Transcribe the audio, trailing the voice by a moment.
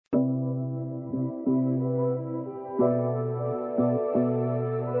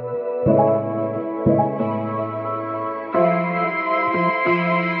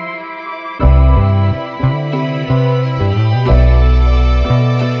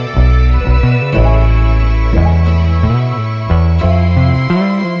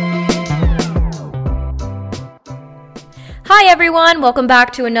everyone, welcome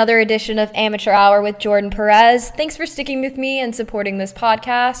back to another edition of Amateur Hour with Jordan Perez. Thanks for sticking with me and supporting this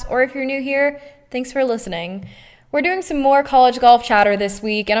podcast, or if you're new here, thanks for listening. We're doing some more college golf chatter this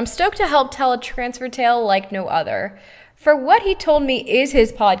week, and I'm stoked to help tell a transfer tale like no other. For what he told me is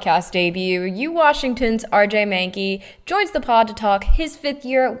his podcast debut, U Washington's RJ Mankey joins the pod to talk his 5th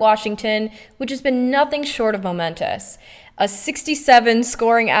year at Washington, which has been nothing short of momentous. A 67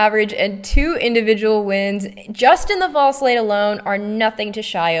 scoring average and 2 individual wins just in the fall slate alone are nothing to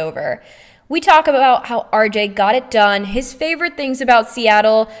shy over. We talk about how RJ got it done, his favorite things about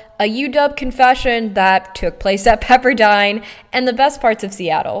Seattle, a UW confession that took place at Pepperdine, and the best parts of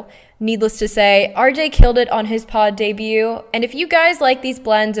Seattle. Needless to say, RJ killed it on his pod debut, and if you guys like these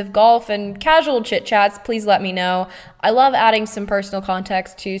blends of golf and casual chit-chats, please let me know. I love adding some personal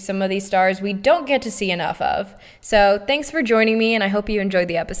context to some of these stars we don't get to see enough of. So thanks for joining me, and I hope you enjoyed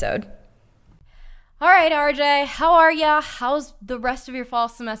the episode. All right, RJ, how are ya? How's the rest of your fall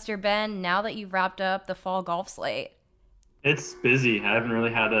semester been now that you've wrapped up the fall golf slate? It's busy. I haven't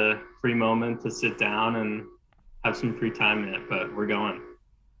really had a free moment to sit down and have some free time yet, but we're going.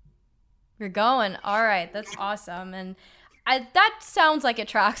 You're going. All right. That's awesome. And that sounds like it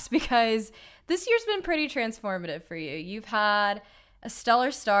tracks because this year's been pretty transformative for you. You've had a stellar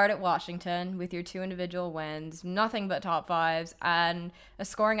start at Washington with your 2 individual wins, nothing but top fives, and a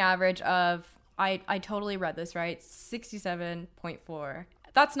scoring average of, I totally read this right, 67.4.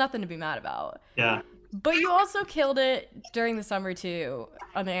 That's nothing to be mad about. Yeah. But you also killed it during the summer, too,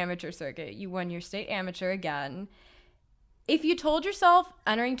 on the amateur circuit. You won your state amateur again. If you told yourself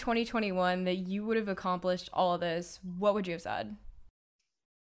entering 2021 that you would have accomplished all of this, what would you have said?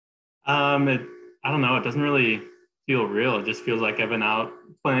 I don't know. It doesn't really feel real. It just feels like I've been out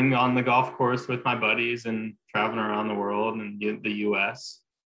playing on the golf course with my buddies and traveling around the world and the U.S.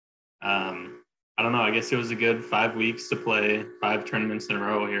 I don't know. I guess it was a good 5 weeks to play 5 tournaments in a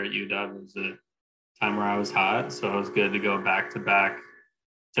row here at UW. It was a time where I was hot, so it was good to go back to back.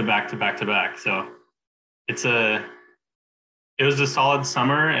 So it was a solid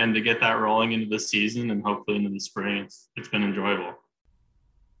summer, and to get that rolling into the season and hopefully into the spring, it's been enjoyable.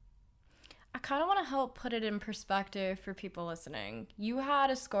 I kind of want to help put it in perspective for people listening. You had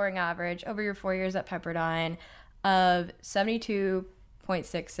a scoring average over your 4 years at Pepperdine of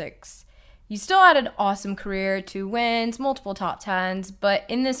 72.66. You still had an awesome career, 2 wins, multiple top 10s, but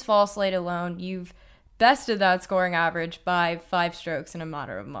in this fall slate alone, you've bested that scoring average by 5 strokes in a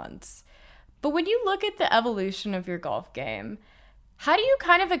matter of months. But when you look at the evolution of your golf game, how do you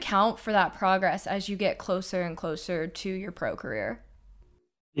kind of account for that progress as you get closer and closer to your pro career?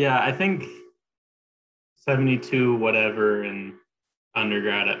 Yeah, I think 72 whatever in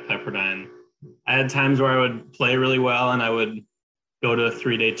undergrad at Pepperdine. I had times where I would play really well and I would go to a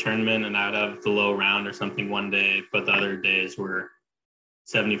 3-day tournament and I would have the low round or something one day, but the other days were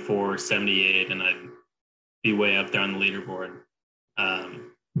 74, 78, and I'd be way up there on the leaderboard. So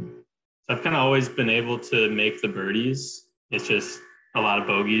I've kind of always been able to make the birdies. It's just a lot of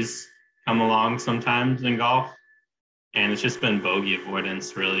bogeys come along sometimes in golf. And it's just been bogey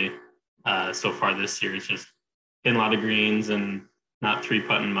avoidance really so far this year. It's just hitting a lot of greens and not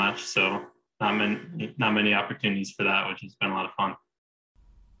 3-putting much. So not many opportunities for that, which has been a lot of fun.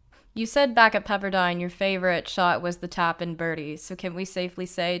 You said back at Pepperdine your favorite shot was the tap-in birdie. So can we safely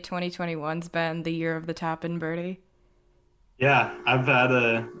say 2021's been the year of the tap-in birdie? Yeah, I've had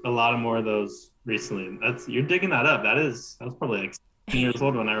a lot of more of those recently. You're digging that up. I was probably like 16 years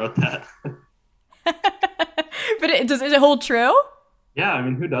old when I wrote that. But does it hold true? Yeah, I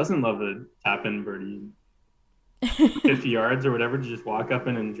mean, who doesn't love a tap-in birdie? 50 yards or whatever to just walk up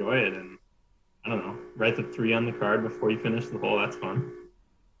and enjoy it. And I don't know, write the 3 on the card before you finish the hole. That's fun.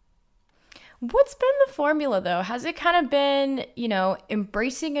 What's been the formula, though? Has it kind of been,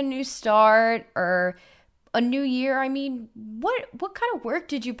 embracing a new start or a new year? I mean, what kind of work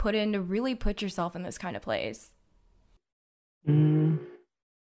did you put in to really put yourself in this kind of place? I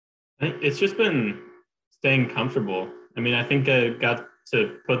think it's just been staying comfortable. I mean, I think I got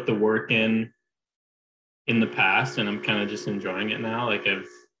to put the work in the past, and I'm kind of just enjoying it now. Like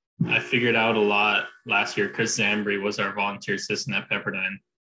I figured out a lot last year. Chris Zambri was our volunteer assistant at Pepperdine,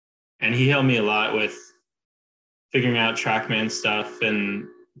 and he helped me a lot with figuring out TrackMan stuff and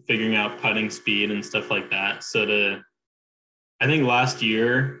figuring out putting speed and stuff like that. So I think last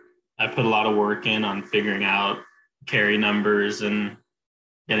year I put a lot of work in on figuring out carry numbers and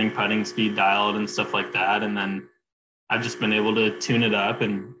getting putting speed dialed and stuff like that. And then I've just been able to tune it up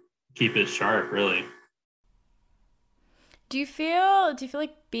and keep it sharp, really. Do you feel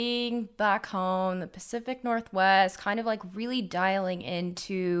like being back home, the Pacific Northwest, kind of like really dialing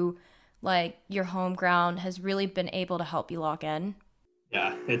into like your home ground has really been able to help you lock in?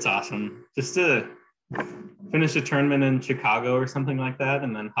 Yeah, it's awesome. Just to finish a tournament in Chicago or something like that,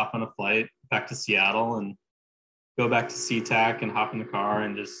 and then hop on a flight back to Seattle and go back to SeaTac and hop in the car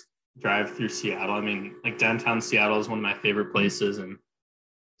and just drive through Seattle. I mean, like downtown Seattle is one of my favorite places, and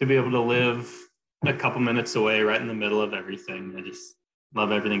to be able to live a couple minutes away, right in the middle of everything, I just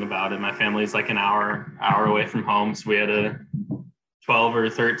love everything about it. My family's like an hour away from home, so we had a 12 or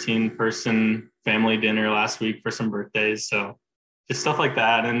 13 person family dinner last week for some birthdays. So just stuff like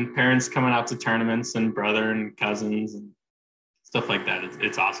that, and parents coming out to tournaments, and brother and cousins and stuff like that.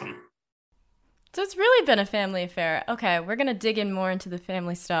 It's awesome. So it's really been a family affair. Okay, we're going to dig in more into the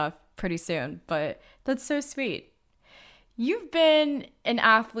family stuff pretty soon, but that's so sweet. You've been an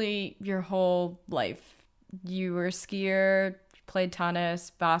athlete your whole life. You were a skier, played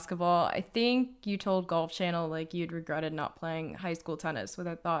tennis, basketball. I think you told Golf Channel like you'd regretted not playing high school tennis, which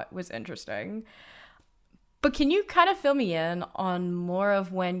I thought was interesting. But can you kind of fill me in on more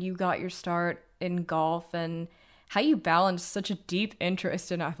of when you got your start in golf and how you balanced such a deep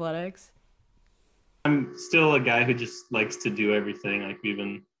interest in athletics? I'm still a guy who just likes to do everything. Like we've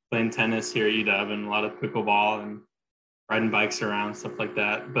been playing tennis here at UW and a lot of pickleball and riding bikes around, stuff like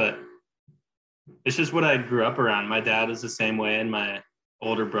that. But it's just what I grew up around. My dad is the same way, and my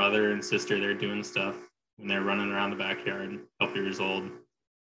older brother and sister, they're doing stuff when they're running around the backyard, a couple years old.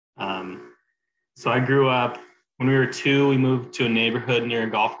 Um, so I grew up, when we were 2, we moved to a neighborhood near a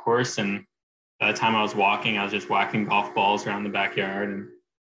golf course. And by the time I was walking, I was just whacking golf balls around the backyard and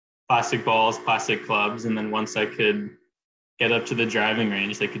plastic balls, plastic clubs. And then once I could get up to the driving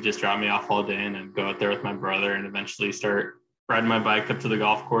range, they could just drop me off all day, and I'd go out there with my brother and eventually start riding my bike up to the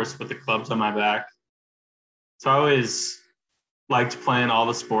golf course with the clubs on my back. So I always liked playing all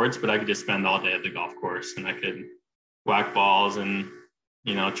the sports, but I could just spend all day at the golf course, and I could whack balls and,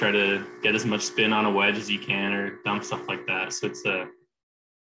 try to get as much spin on a wedge as you can or dump stuff like that. So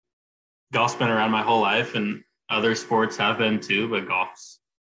golf's been around my whole life, and other sports have been too, but golf's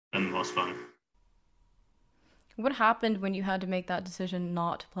been the most fun. What happened when you had to make that decision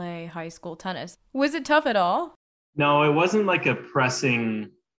not to play high school tennis? Was it tough at all? No, it wasn't like a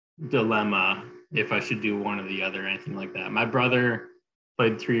pressing dilemma if I should do one or the other or anything like that. My brother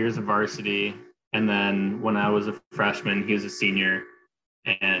played 3 years of varsity. And then when I was a freshman, he was a senior.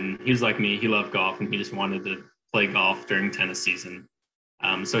 And he was like me. He loved golf, and he just wanted to play golf during tennis season.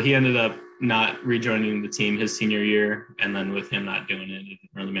 So he ended up not rejoining the team his senior year. And then with him not doing it, it didn't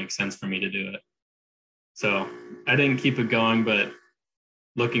really make sense for me to do it. So I didn't keep it going, but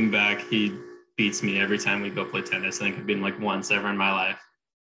looking back, he beats me every time we go play tennis. I think I've been like once ever in my life.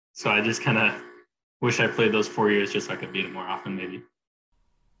 So I just kind of wish I played those 4 years just so I could beat him more often, maybe.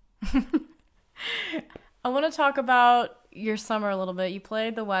 I want to talk about your summer a little bit. You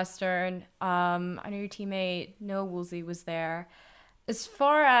played the Western. I know your teammate Noah Woolsey was there. As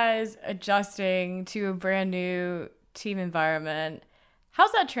far as adjusting to a brand new team environment,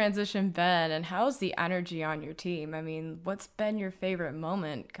 how's that transition been, and how's the energy on your team? I mean, what's been your favorite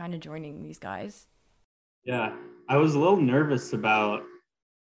moment kind of joining these guys? Yeah, I was a little nervous about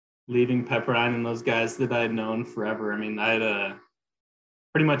leaving Pepperdine and those guys that I had known forever. I mean, I had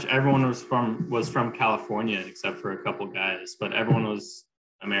pretty much everyone was from California except for a couple guys, but everyone was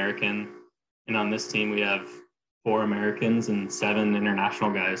American. And on this team, we have 4 Americans and 7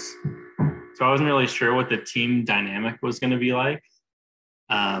 international guys. So I wasn't really sure what the team dynamic was going to be like.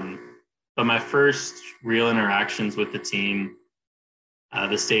 But my first real interactions with the team,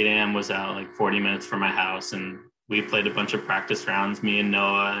 the state am was out like 40 minutes from my house, and we played a bunch of practice rounds, me and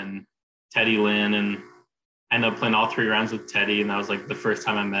Noah and Teddy Lynn, and I ended up playing all 3 rounds with Teddy, and that was like the first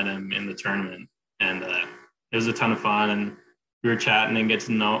time I met him in the tournament. And it was a ton of fun, and we were chatting and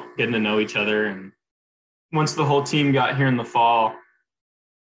getting to know each other. And once the whole team got here in the fall,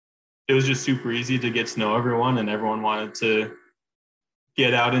 it was just super easy to get to know everyone, and everyone wanted to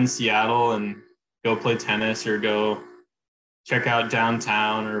get out in Seattle and go play tennis or go check out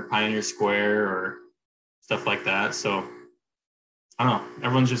downtown or Pioneer Square or stuff like that. So I don't know,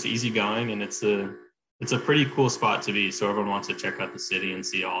 everyone's just easygoing, and it's a pretty cool spot to be. So everyone wants to check out the city and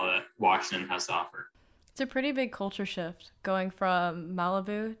see all that Washington has to offer. It's a pretty big culture shift going from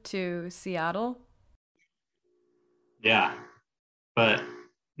Malibu to Seattle. Yeah, but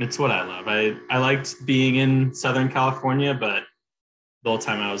it's what I love. I liked being in Southern California, but the whole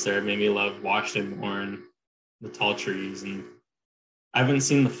time I was there, it made me love Washington more and the tall trees. And I haven't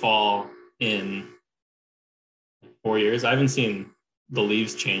seen the fall in 4 years. I haven't seen the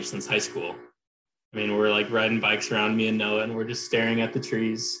leaves change since high school. I mean, we're like riding bikes around, me and Noah, and we're just staring at the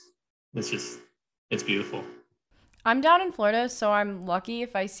trees. It's beautiful. I'm down in Florida, so I'm lucky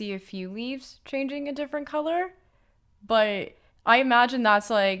if I see a few leaves changing a different color. But I imagine that's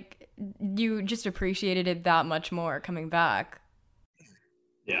like you just appreciated it that much more coming back.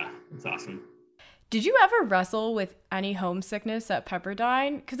 Yeah, it's awesome. Did you ever wrestle with any homesickness at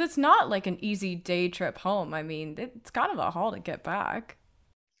Pepperdine? Because it's not like an easy day trip home. I mean, it's kind of a haul to get back.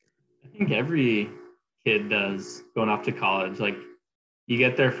 I think every kid does going off to college. Like you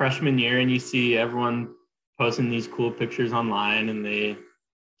get their freshman year and you see everyone posting these cool pictures online and they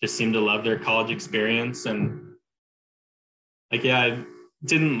just seem to love their college experience. And like, yeah, I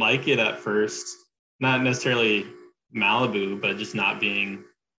didn't like it at first, not necessarily Malibu, but just not being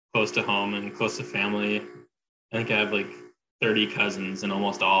close to home and close to family. I think I have like 30 cousins and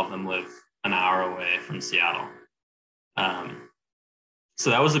almost all of them live an hour away from Seattle. Um, so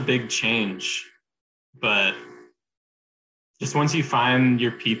that was a big change, but just once you find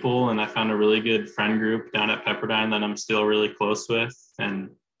your people, and I found a really good friend group down at Pepperdine that I'm still really close with. And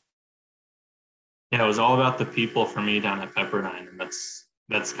yeah, it was all about the people for me down at Pepperdine. And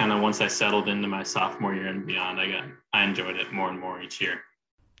that's kind of once I settled into my sophomore year and beyond, I enjoyed it more and more each year.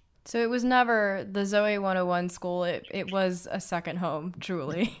 So it was never the Zoe 101 school. It was a second home,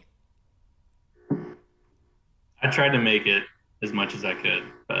 truly. I tried to make it as much as I could,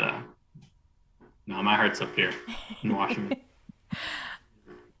 but no, my heart's up here in Washington.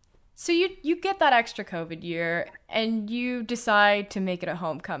 So you get that extra COVID year and you decide to make it a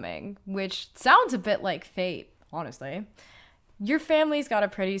homecoming, which sounds a bit like fate, honestly. Your family's got a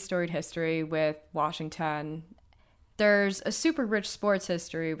pretty storied history with Washington. There's a super rich sports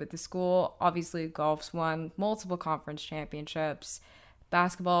history with the school. Obviously, golf's won multiple conference championships.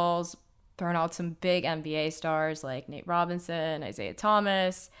 Basketball's thrown out some big NBA stars like Nate Robinson, Isaiah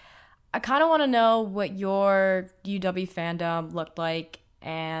Thomas. I kind of want to know what your UW fandom looked like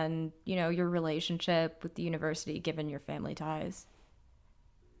and, you know, your relationship with the university given your family ties.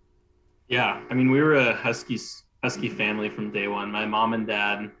 Yeah, I mean, we were a Husky family from day one. My mom and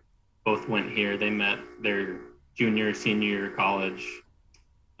dad both went here. They met their junior, senior year of college,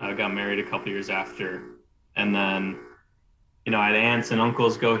 got married a couple years after. And then, you know, I had aunts and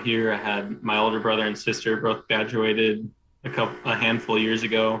uncles go here. I had my older brother and sister both graduated a handful of years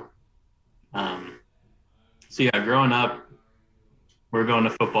ago. So yeah, growing up, we were going to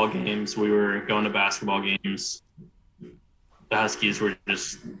football games. We were going to basketball games. The Huskies were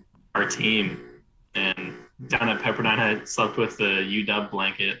just our team. And down at Pepperdine, I slept with the UW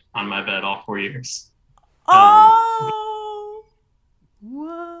blanket on my bed all 4 years. Oh,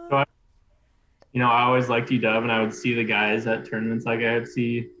 what? So I always liked UW, and I would see the guys at tournaments. Like I would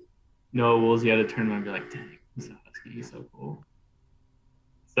see Noah Woolsey at a tournament and be like, dang, he's a Husky, he's so cool.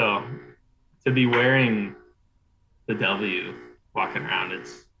 So to be wearing the W walking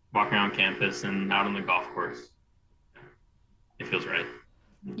around campus and out on the golf course, it feels right.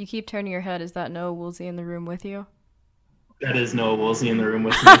 You keep turning your head. Is that Noah Woolsey in the room with you? That is Noah Woolsey in the room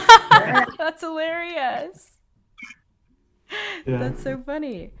with me. That's hilarious. Yeah. That's so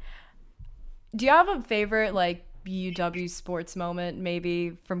funny. Do you have a favorite like UW sports moment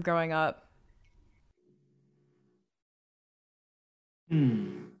maybe from growing up? I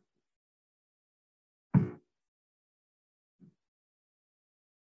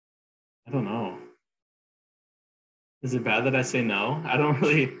don't know. Is it bad that I say no? I don't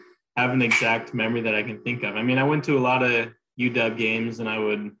really have an exact memory that I can think of. I mean, I went to a lot of UW games and I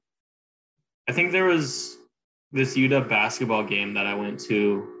think there was this UW basketball game that I went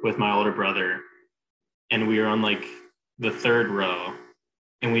to with my older brother, and we were on like the third row,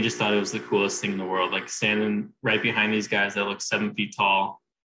 and we just thought it was the coolest thing in the world, like standing right behind these guys that look 7 feet tall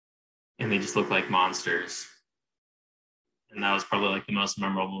and they just look like monsters. And that was probably like the most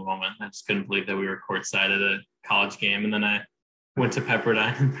memorable moment. I just couldn't believe that we were courtside at a college game. And then I went to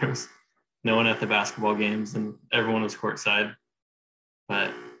Pepperdine and there was no one at the basketball games and everyone was courtside.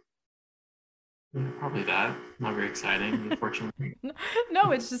 But probably that. Not very exciting, unfortunately.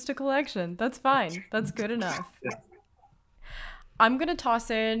 No, it's just a collection. That's fine. That's good enough. Yeah. I'm going to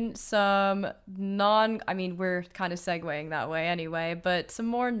toss in some we're kind of segueing that way anyway, but some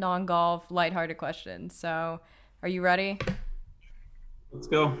more non-golf, lighthearted questions. So, are you ready? Let's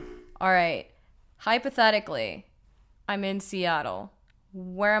go. All right. Hypothetically, I'm in Seattle.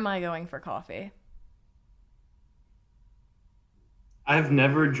 Where am I going for coffee? I've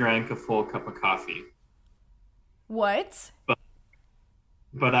never drank a full cup of coffee. What?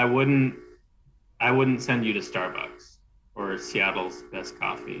 But I wouldn't send you to Starbucks or Seattle's best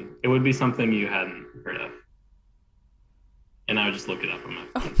coffee. It would be something you hadn't heard of. And I would just look it up on my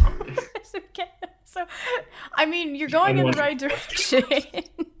phone probably. Okay. So, I mean, you're going in the right direction.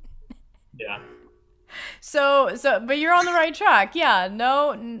 Yeah. But you're on the right track. Yeah,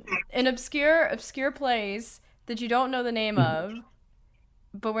 no, an obscure place that you don't know the name of,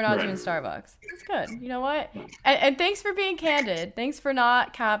 but we're not Right. doing Starbucks. That's good. You know what? And thanks for being candid. Thanks for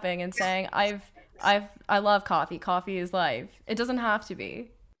not capping and saying I love coffee. Coffee is life. It doesn't have to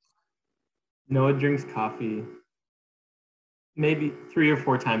be. Noah drinks coffee maybe 3 or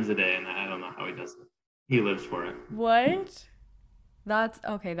 4 times a day, and I don't know how he does it. He lives for it. What? That's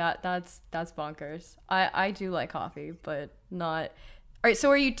okay. That's bonkers. I do like coffee, but not. All right. So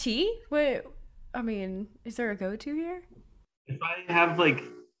are you tea? Wait. I mean, is there a go-to here? If I have like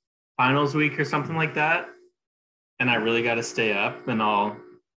finals week or something like that, and I really got to stay up, then I'll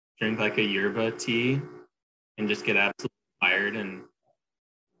drink like a yerba tea and just get absolutely fired and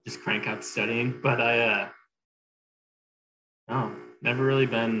just crank out studying. But no, never really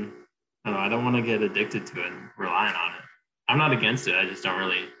been. I don't know. I don't want to get addicted to it and relying on it. I'm not against it. I just don't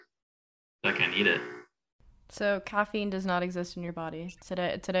really like I need it. So caffeine does not exist in your body.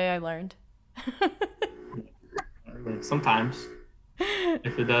 Today I learned. Sometimes,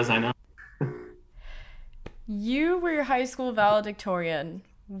 if it does, I know. You were your high school valedictorian.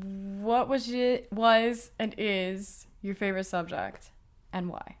 What was and is your favorite subject and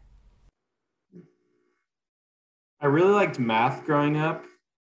why? I really liked math growing up,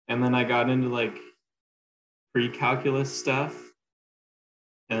 and then I got into like pre-calculus stuff,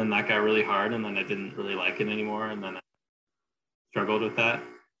 and then that got really hard, and then I didn't really like it anymore, and then I struggled with that.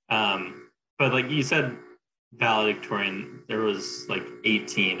 But like you said, valedictorian, there was like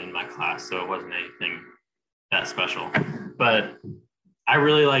 18 in my class, so it wasn't anything that special. But I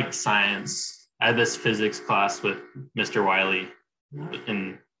really liked science. I had this physics class with Mr. Wiley,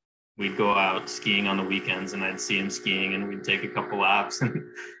 and we'd go out skiing on the weekends, and I'd see him skiing, and we'd take a couple laps, and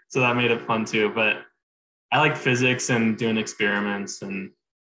so that made it fun too. But I like physics and doing experiments, and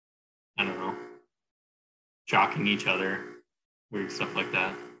I don't know, shocking each other, weird stuff like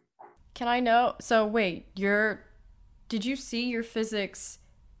that. Can I know? So wait, did you see your physics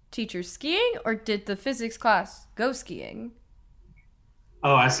teacher skiing or did the physics class go skiing?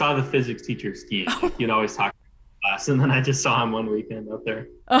 Oh, I saw the physics teacher skiing. He'd always talk in class, and then I just saw him one weekend up there.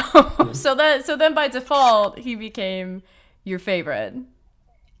 Oh, so then by default he became your favorite.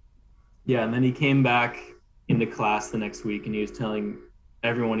 Yeah, and then he came back into class the next week, and he was telling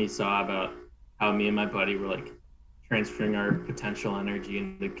everyone he saw about how me and my buddy were like transferring our potential energy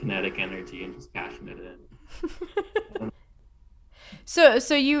into kinetic energy and just cashing it in.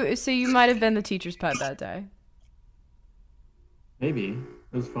 So you might have been the teacher's pet that day. Maybe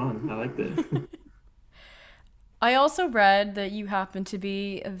it was fun. I liked it. I also read that you happen to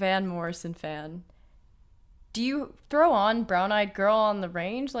be a Van Morrison fan. Do you throw on Brown Eyed Girl on the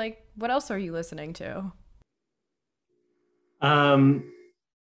Range? Like, what else are you listening to? um,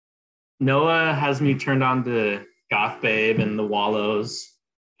 Noah has me turned on to Goth Babe and the Wallows,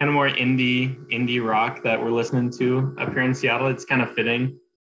 kind of more indie rock that we're listening to up here in Seattle. It's kind of fitting.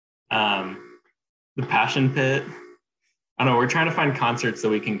 The Passion Pit. I don't know. We're trying to find concerts that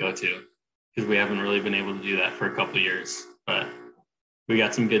we can go to because we haven't really been able to do that for a couple of years. But we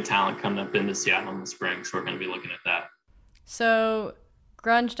got some good talent coming up into Seattle in the spring, so we're going to be looking at that. So,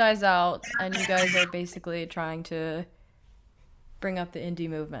 grunge dies out, and you guys are basically trying to bring up the indie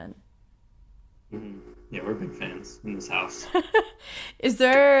movement. Mm-hmm. Yeah, we're big fans in this house.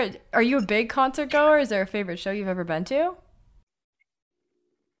 Are you a big concert goer? Is there a favorite show you've ever been to?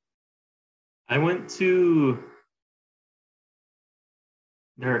 I went to,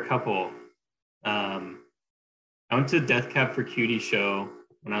 there are a couple. I went to Death Cab for Cutie show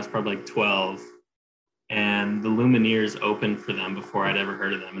when I was probably like 12, and the Lumineers opened for them before I'd ever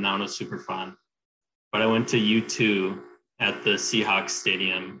heard of them, and that one was super fun. But I went to U2 at the Seahawks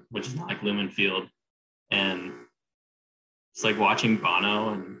Stadium, which is not like Lumen Field, and it's like watching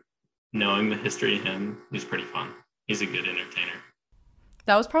Bono and knowing the history of him. He's pretty fun. He's a good entertainer.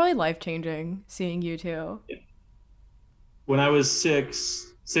 That was probably life-changing, seeing you too. Yeah. When I was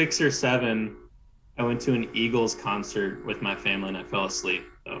six or seven, I went to an Eagles concert with my family and I fell asleep.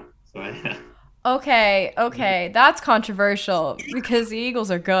 So I Okay, that's controversial because the Eagles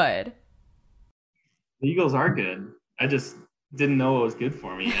are good. the Eagles are good. I just didn't know what was good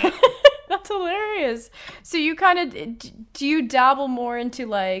for me yet. That's hilarious. So you do you dabble more into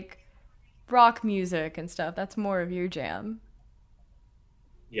like rock music and stuff? That's more of your jam.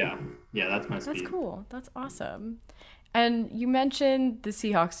 Yeah, that's my That's speed. cool. That's awesome. And you mentioned the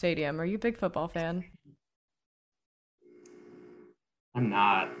Seahawks Stadium. Are you a big football fan? I'm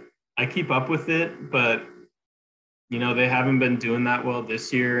not. I keep up with it, but they haven't been doing that well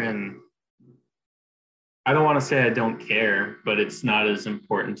this year, and I don't want to say I don't care, but it's not as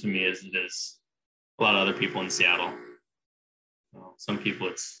important to me as it is a lot of other people in Seattle. Well, some people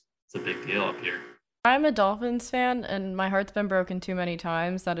it's a big deal up here. I'm a Dolphins fan, and my heart's been broken too many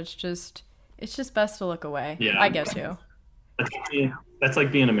times that it's just best to look away. Yeah, I get you. that's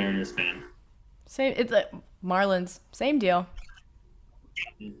like being a Mariners fan. Same. It's like Marlins. Same deal.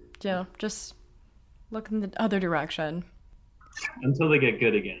 You know, just look in the other direction. Until they get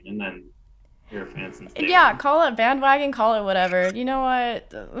good again, and then you're a fan since day Yeah, one. call it bandwagon, call it whatever. You know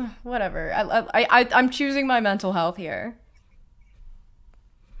what? Whatever. I'm choosing my mental health here.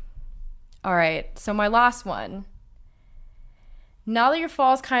 All right. So my last one. Now that your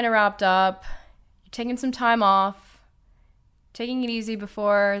fall's kind of wrapped up, you're taking some time off, taking it easy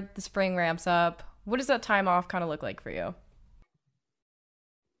before the spring ramps up. What does that time off kind of look like for you?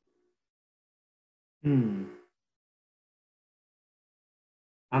 Hmm.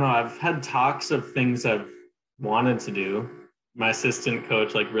 I don't know. I've had talks of things I've wanted to do. My assistant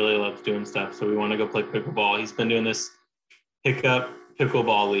coach like really loves doing stuff, so we want to go play pickleball. He's been doing this pickup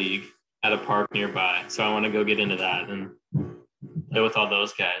pickleball league at a park nearby, so I want to go get into that and play with all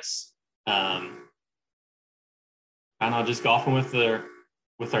those guys. I don't know, just golfing with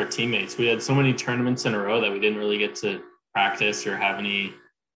our teammates. We had so many tournaments in a row that we didn't really get to practice or have any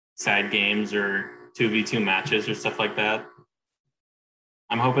side games or 2v2 matches or stuff like that.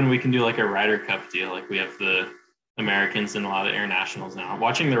 I'm hoping we can do like a Ryder Cup deal. Like we have the Americans and a lot of internationals now.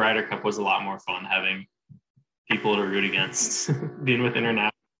 Watching the Ryder Cup was a lot more fun having people to root against being with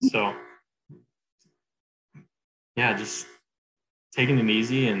international. So yeah, just taking it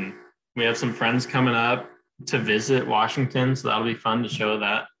easy. And we have some friends coming up to visit Washington. So that'll be fun to show it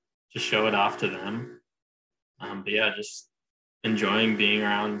off to them. But yeah, just enjoying being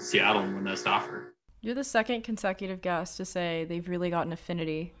around Seattle and what that's to offer. You're the second consecutive guest to say they've really got an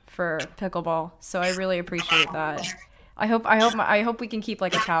affinity for pickleball, so I really appreciate that. I hope we can keep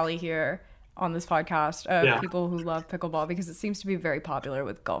like a tally here on this podcast of people who love pickleball because it seems to be very popular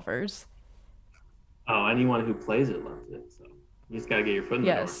with golfers. Oh, anyone who plays it loves it. So you just gotta get your foot in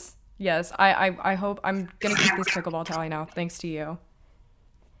the door. Yes. I hope I'm gonna keep this pickleball tally now, thanks to you.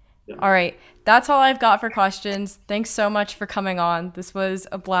 Yeah. All right, that's all I've got for questions. Thanks so much for coming on. This was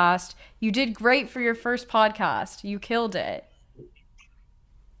a blast. You did great for your first podcast. You killed it.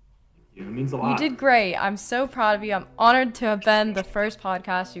 It means a lot. You did great. I'm so proud of you. I'm honored to have been the first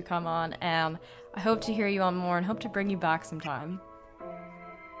podcast you come on, and I hope to hear you on more and hope to bring you back sometime.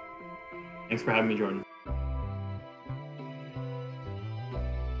 Thanks for having me, Jordan.